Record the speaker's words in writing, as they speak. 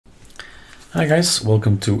Hi guys,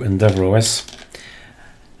 welcome to ENDEAVOUROS.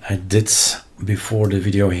 I did before the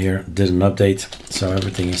video here did an update, so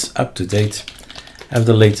everything is up to date. I have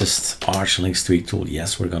the latest ArcoLinux tweak tool.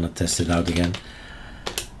 Yes, we're gonna test it out again.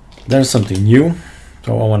 There's something new,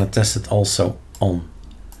 so I want to test it also on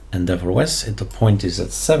ENDEAVOUROS. The point is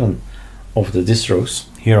that 7 of the distros,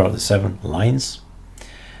 here are the 7 lines.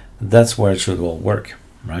 That's where it should all work,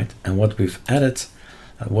 right? And what we've added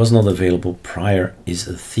that was not available prior is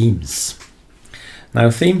themes. Now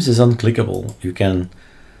themes is unclickable. You can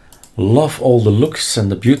love all the looks and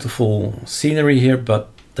the beautiful scenery here, but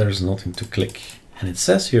there's nothing to click. And it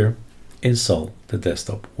says here, install the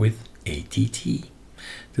desktop with ATT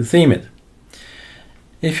to theme it.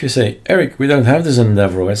 If you say, Eric, we don't have this in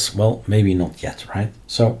ENDEAVOUROS, well, maybe not yet, right?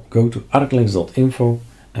 So go to ArcoLinux.info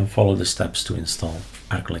and follow the steps to install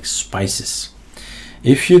ArcoLinux Spices.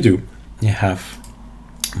 If you do, you have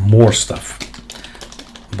more stuff.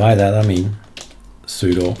 By that I mean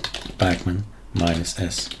sudo pacman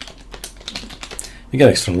 -s. You get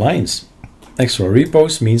extra lines. Extra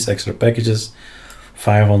repos means extra packages,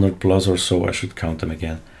 500 plus or so, I should count them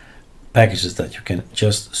again. Packages that you can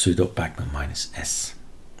just sudo pacman -s.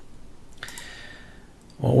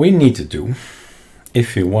 What we need to do,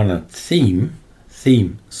 if you want a theme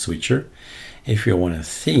switcher, if you want a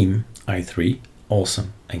theme i3,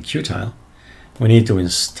 Awesome and Qtile, we need to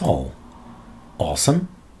install Awesome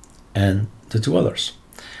and the 2 others.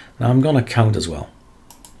 Now I'm gonna count as well.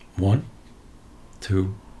 1,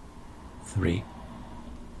 2, 3,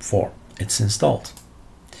 4. It's installed.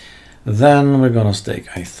 Then we're gonna take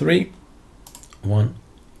i3, 1,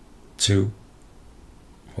 2,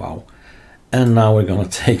 wow. And now we're gonna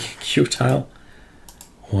take Qtile,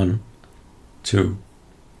 1, 2.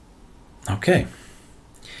 Okay,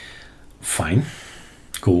 fine,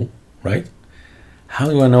 cool, right? How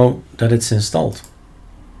do I know that it's installed?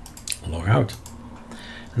 Log out.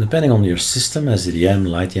 And depending on your system, SDM,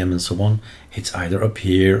 LightDM, and so on, it's either up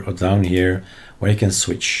here or down here where you can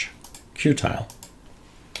switch. Qtile.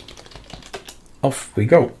 Off we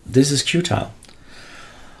go. This is Qtile.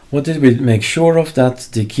 What did we make sure of? That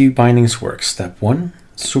the key bindings work. Step 1,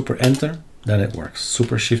 super enter, then it works.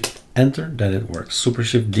 Super shift enter, then it works. Super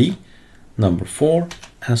shift D, number 4,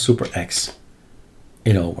 and super X.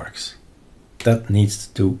 It all works. That needs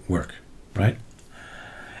to work, right?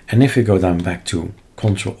 And if you go down back to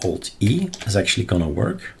Ctrl-Alt-E, it's actually gonna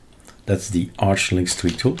work. That's the ArcoLinux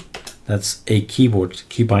tweak tool. That's a keyboard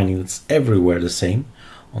key binding that's everywhere the same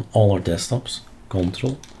on all our desktops.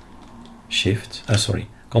 Ctrl-Alt-E.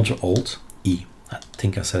 I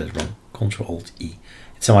think I said it wrong. Ctrl-Alt-E.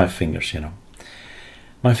 It's on my fingers, you know.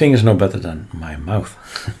 My fingers know better than my mouth.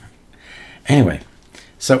 Anyway,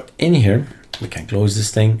 so in here, we can close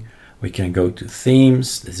this thing. We can go to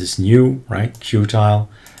themes. This is new, right? Qtile.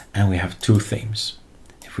 And we have 2 themes.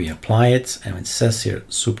 If we apply it, and it says here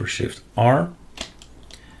super shift R,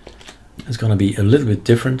 it's going to be a little bit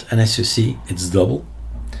different. And as you see, it's double.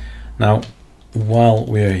 Now, while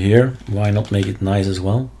we're here, why not make it nice as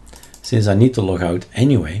well? Since I need to log out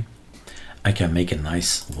anyway, I can make a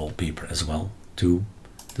nice wallpaper as well to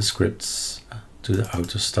the scripts, to the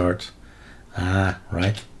auto start. Ah,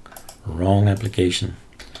 right, wrong application.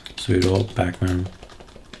 Sudo pacman.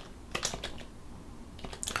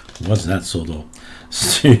 What's that sudo?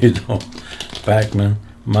 Sudo pacman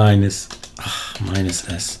 -s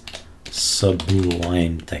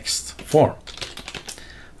sublime text 4.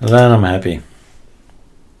 Then I'm happy.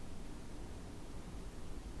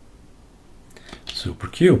 Super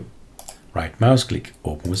Q. Right mouse click,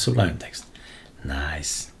 open with Sublime Text.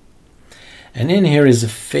 Nice. And in here is a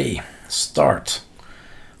fay start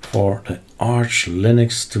for the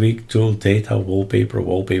ArcoLinux tweak tool data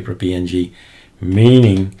wallpaper PNG,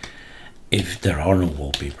 meaning if there are no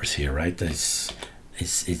wallpapers here, right? It's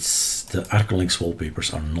the ArcoLinux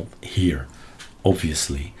wallpapers are not here,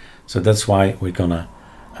 obviously. So that's why we're gonna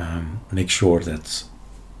make sure that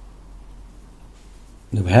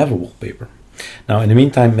we have a wallpaper. Now in the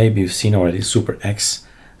meantime, maybe you've seen already super X.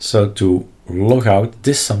 So to log out,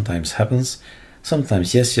 this sometimes happens.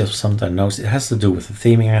 Sometimes yes, sometimes no. It has to do with the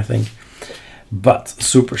theming, I think. But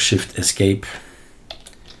super shift escape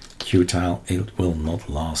Qtile, it will not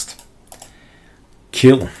last.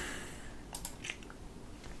 Kill.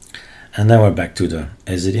 And now we're back to the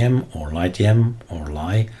SDM or LightDM or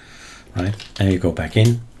Lie, right? And you go back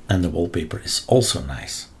in, and the wallpaper is also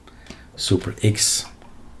nice. Super X,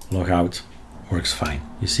 log out, works fine.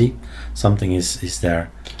 You see, something is there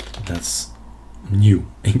that's new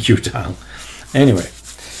in Qtile. Anyway,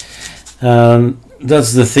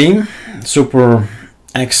 that's the theme. Super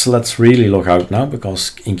X, let's really log out now,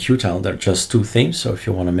 because in Qtile there are just 2 themes. So if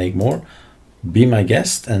you want to make more, be my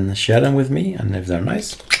guest and share them with me, and if they're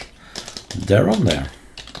nice, they're on there.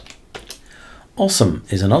 Awesome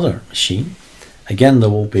is another machine. Again, the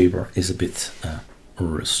wallpaper is a bit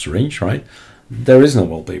strange, right? There is no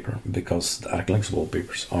wallpaper because the ArcoLinux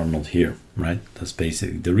wallpapers are not here, right? That's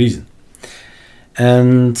basically the reason.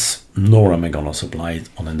 And nor am I gonna supply it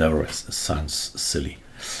on ENDEAVOUROS. It sounds silly.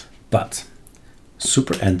 But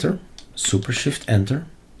Super Enter, Super Shift Enter,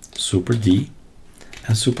 Super D,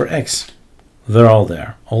 and Super X, they're all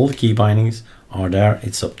there. All the key bindings are there.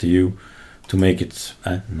 It's up to you to make it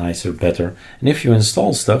nicer, better. And if you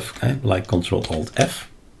install stuff like Ctrl-Alt-F,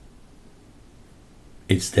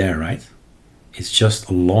 it's there, right? It's just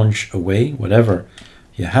a launch away. Whatever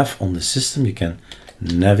you have on the system, you can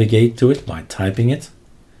navigate to it by typing it.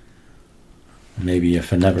 Maybe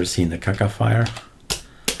you've never seen the Caca fire.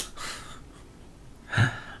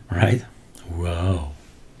 Right? Wow.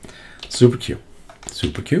 Super Q.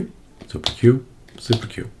 Super Q. Super Q. Super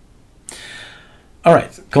Q. All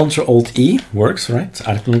right. Ctrl-Alt-E works, right?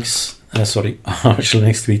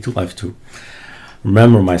 ArcoLinux Tweak Tool. I have to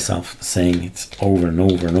remember myself saying it over and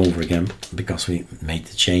over and over again because we made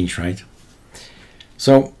the change, right?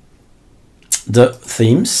 So the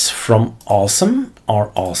themes from Awesome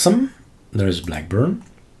are awesome. There's Blackburn.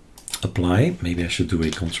 Apply. Maybe I should do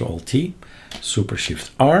a Ctrl-Alt-T. Super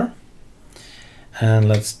Shift R. And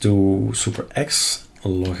let's do Super X.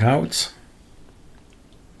 Log out.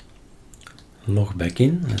 Log back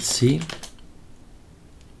in. Let's see.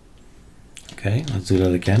 Okay, let's do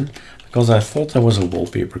that again. Because I thought there was a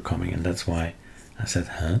wallpaper coming, and that's why I said,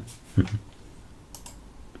 huh?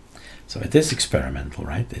 So it is experimental,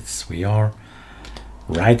 right? We are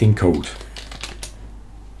writing code.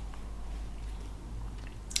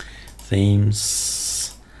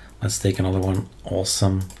 Themes. Let's take another one.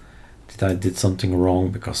 Awesome. I did something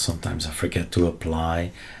wrong because sometimes I forget to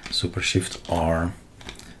apply. Super Shift R.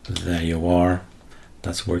 There you are.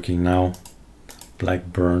 That's working now.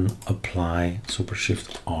 Blackburn. Apply. Super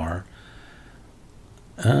Shift R.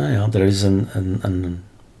 Yeah, there is an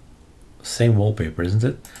same wallpaper, isn't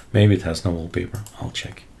it? Maybe it has no wallpaper. I'll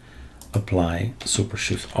check. Apply. Super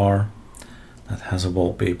Shift R. That has a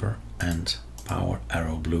wallpaper and power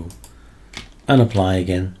arrow blue. And apply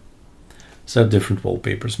again. So different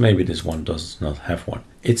wallpapers. Maybe this one does not have one.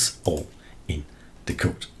 It's all in the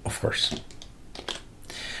code, of course.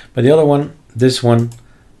 But the other one, this one,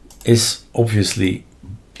 is obviously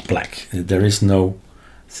black. There is no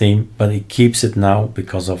theme, but it keeps it now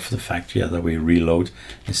because of the fact that we reload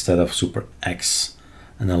instead of Super X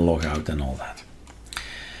and then log out and all that.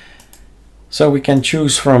 So we can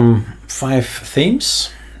choose from 5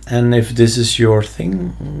 themes. And if this is your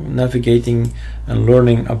thing, navigating and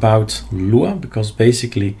learning about Lua, because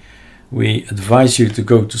basically we advise you to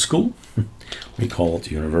go to school. We call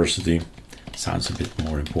it university. Sounds a bit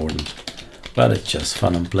more important, but it's just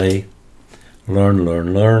fun and play. Learn,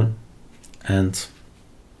 learn, learn, and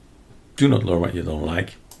do not learn what you don't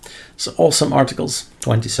like. So awesome articles,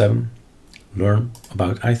 27. Learn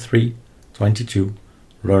about i3, 22.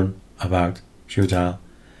 Learn about Qtile,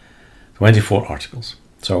 24 articles.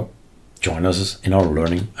 So join us in our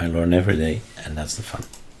learning. I learn every day, and that's the fun.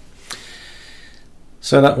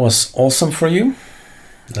 So that was awesome for you.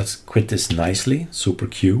 Let's quit this nicely. Super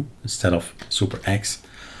Q instead of Super X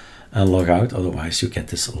and log out. Otherwise you get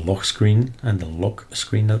this log screen and the log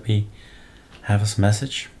screen that we have as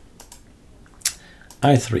message.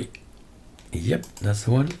 i3. Yep, that's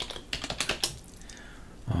the one.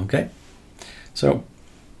 Okay. So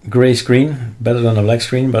gray screen, better than a black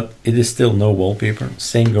screen, but it is still no wallpaper.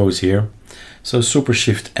 Same goes here. So Super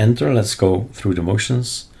Shift Enter, let's go through the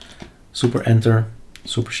motions. Super Enter,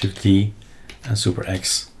 Super Shift D, and Super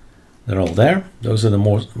X. They're all there. Those are the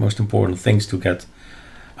most important things to get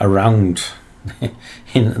around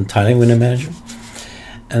in tiling with a manager.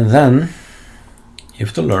 And then you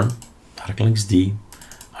have to learn ArcoLinux D,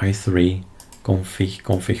 i3,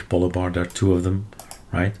 config polybar. There are 2 of them,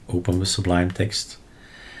 right? Open with Sublime Text.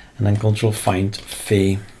 And then Control Find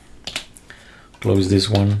Fe. Close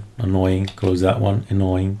this one, annoying. Close that one,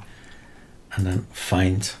 annoying. And then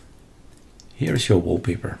find. Here's your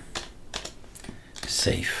wallpaper.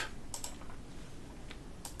 Save.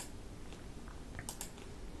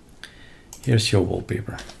 Here's your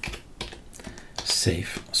wallpaper.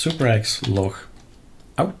 Save. Super X log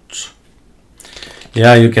out.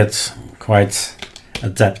 Yeah, you get quite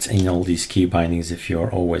adept in all these key bindings if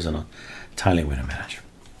you're always on a tiling with a manager.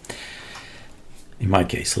 In my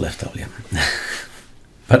case, left WM.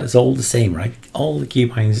 But it's all the same, right? All the key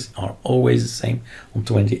bindings are always the same on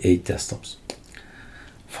 28 desktops.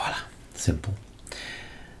 Voila, simple.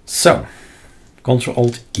 So,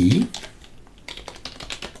 Ctrl-Alt-E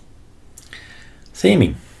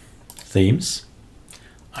Theming, themes,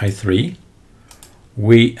 i3.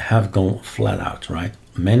 We have gone flat out, right?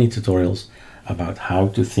 Many tutorials about how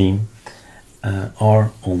to theme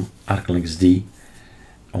are on ArcoLinux D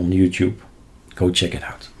on YouTube. Go check it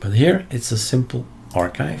out. But here it's a simple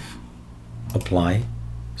archive, apply,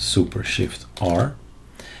 Super Shift R,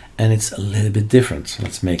 and it's a little bit different.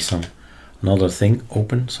 Let's make another thing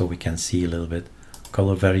open so we can see a little bit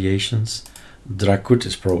color variations. Drakut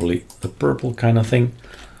is probably the purple kind of thing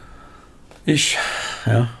ish,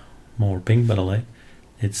 yeah, more pink, but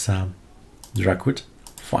it's Drakut.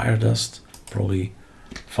 Fire dust, probably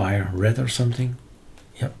fire red or something.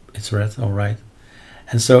 Yep, it's red, all right.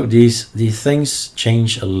 And so these things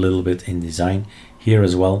change a little bit in design here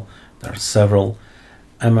as well. There are several.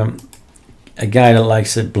 I'm a guy that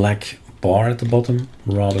likes a black bar at the bottom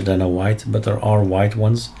rather than a white, but there are white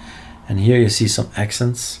ones. And here you see some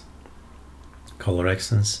accents, color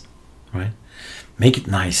accents, right? Make it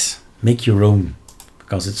nice, make your own,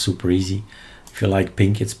 because it's super easy. If you like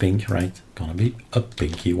pink, it's pink, right? Gonna be a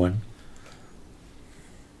pinky one.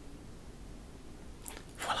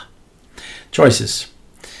 Voila. Choices.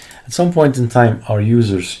 At some point in time, our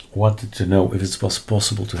users wanted to know if it was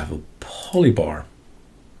possible to have a polybar.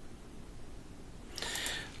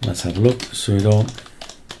 Let's have a look. Sudo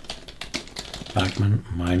Pacman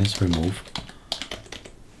minus remove.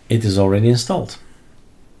 It is already installed.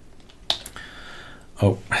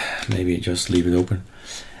 Oh, maybe just leave it open.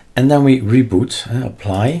 And then we reboot,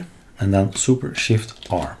 apply, and then Super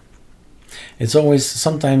Shift R. It's always,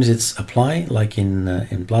 sometimes it's apply, like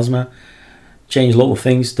in Plasma. Change a lot of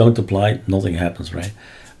things, don't apply, nothing happens, right?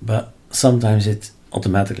 But sometimes it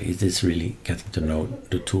is really getting to know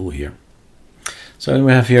the tool here. So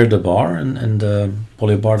we have here the bar and the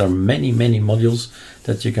polybar. There are many modules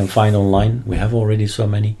that you can find online. We have already so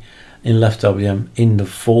many in LeftWM, in the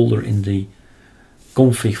folder, in the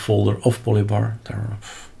config folder of polybar. There are,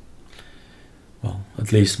 well,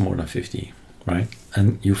 at least more than 50, right?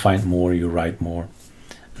 And you find more, you write more.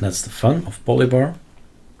 And that's the fun of polybar.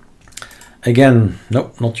 Again,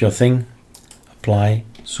 nope, not your thing. Apply,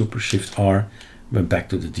 Super Shift R, went back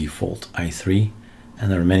to the default i3,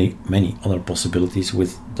 and there are many other possibilities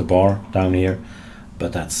with the bar down here,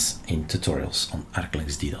 but that's in tutorials on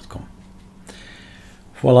arcolinuxd.com.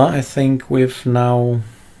 Voila, I think we've now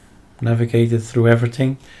navigated through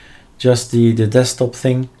everything. Just the desktop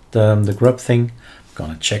thing, the grub thing. I'm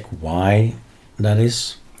gonna check why that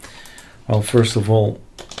is. Well, first of all,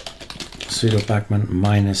 sudo pacman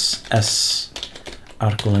minus s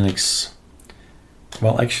ArcoLinux,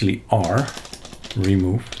 well, actually R,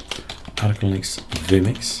 remove ArcoLinux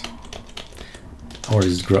Vimix, or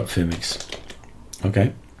is it grub Vimix?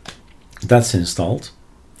 Okay, that's installed,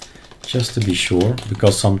 just to be sure,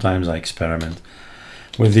 because sometimes I experiment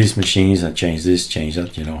with these machines. I change this, change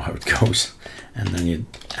that, you know how it goes, and then you're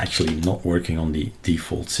actually not working on the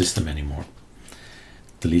default system anymore.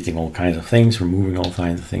 Deleting all kinds of things, removing all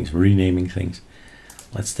kinds of things, renaming things.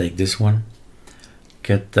 Let's take this one.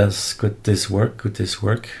 Get this, could this work?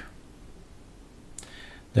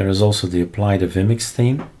 There is also the apply the Vimix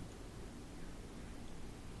theme.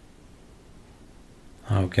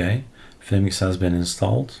 Okay, Vimix has been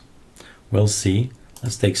installed. We'll see.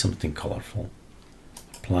 Let's take something colorful.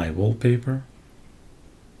 Apply wallpaper.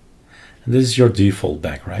 And this is your default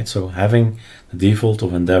back, right? So having the default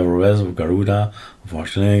of ENDEAVOUROS, of Garuda, of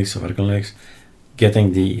ArcoLinux, of ArcoLinux,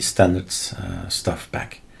 getting the standard stuff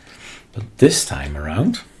back. But this time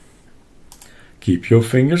around, keep your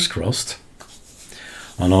fingers crossed,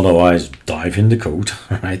 and otherwise dive in the code,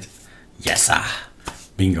 right? Yes,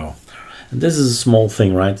 bingo. And this is a small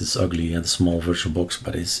thing, right? It's ugly and small VirtualBox,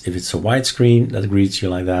 but if it's a widescreen that greets you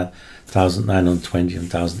like that, 1920 and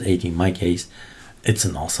 1080 in my case, it's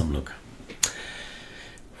an awesome look.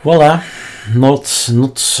 Voila,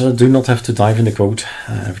 do not have to dive in the code.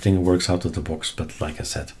 Everything works out of the box, but like I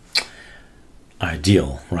said,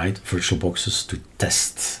 ideal, right? VirtualBoxes to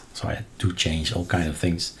test. So I had to change all kinds of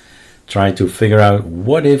things. Try to figure out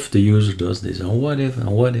what if the user does this, and what if, and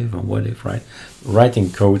what if, and what if, right?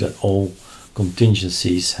 Writing code that all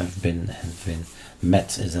contingencies have been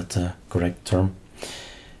met. Is that the correct term?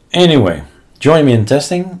 Anyway, join me in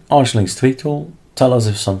testing. ArcoLinux Tweak Tool. Tell us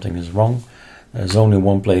if something is wrong. There's only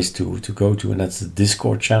one place to go to, and that's the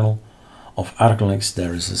Discord channel of ArcoLinux.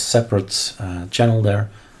 There is a separate channel there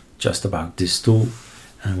just about this tool,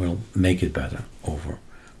 and we'll make it better over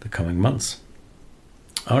the coming months.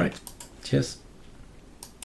 All right, cheers.